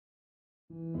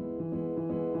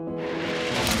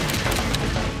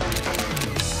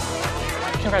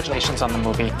Congratulations on the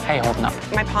movie. How you holding up?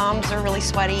 My palms are really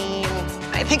sweaty,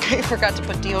 and I think I forgot to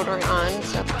put deodorant on,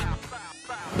 so.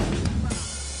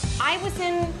 I was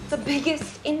in the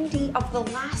biggest indie of the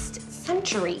last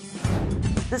century.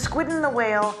 The Squid and the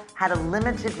Whale had a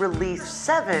limited release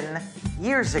 7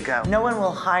 years ago. No one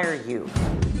will hire you.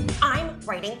 I'm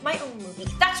writing my own movie.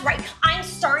 That's right, I'm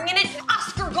starring in it.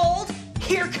 Oscar Gold.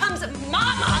 Here comes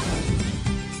Mama.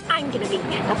 I'm gonna be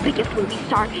the biggest movie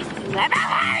star you ever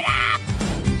heard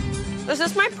of. Is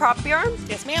this my prop beer?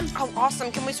 Yes, ma'am. Oh,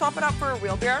 awesome. Can we swap it out for a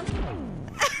real beer?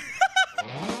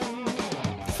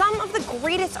 Some of the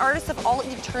greatest artists of all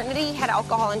eternity had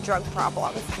alcohol and drug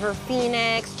problems. River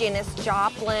Phoenix, Janis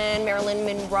Joplin, Marilyn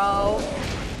Monroe.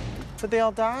 So they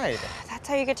all died. That's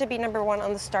how you get to be #1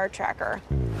 on the Star Tracker.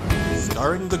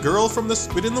 Starring the girl from The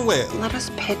Squid and the Whale. Let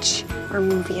us pitch our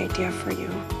movie idea for you.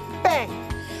 Bang!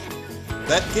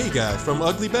 That gay guy from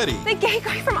Ugly Betty. The gay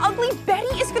guy from Ugly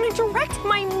Betty is gonna direct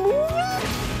my movie?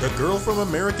 The girl from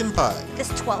American Pie. This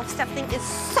 12-step thing is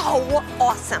so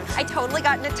awesome. I totally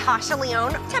got Natasha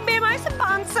Lyonne to be my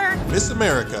sponsor. Miss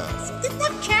America. Get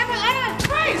that camera out of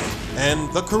face!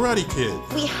 And The Karate Kid.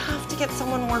 We have to get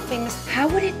someone more famous. How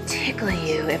would it tickle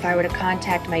you if I were to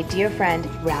contact my dear friend,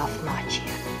 Ralph Macchio?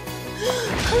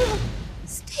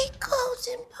 Stay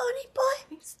golden, pony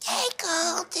boy. Stay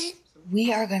golden.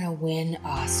 We are gonna win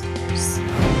Oscars.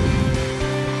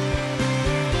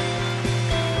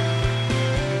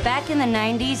 Back in the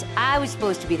 90s, I was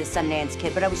supposed to be the Sundance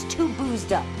Kid, but I was too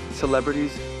boozed up.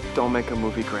 Celebrities don't make a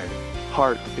movie great.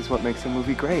 Heart is what makes a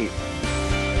movie great.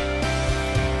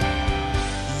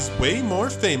 He's way more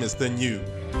famous than you.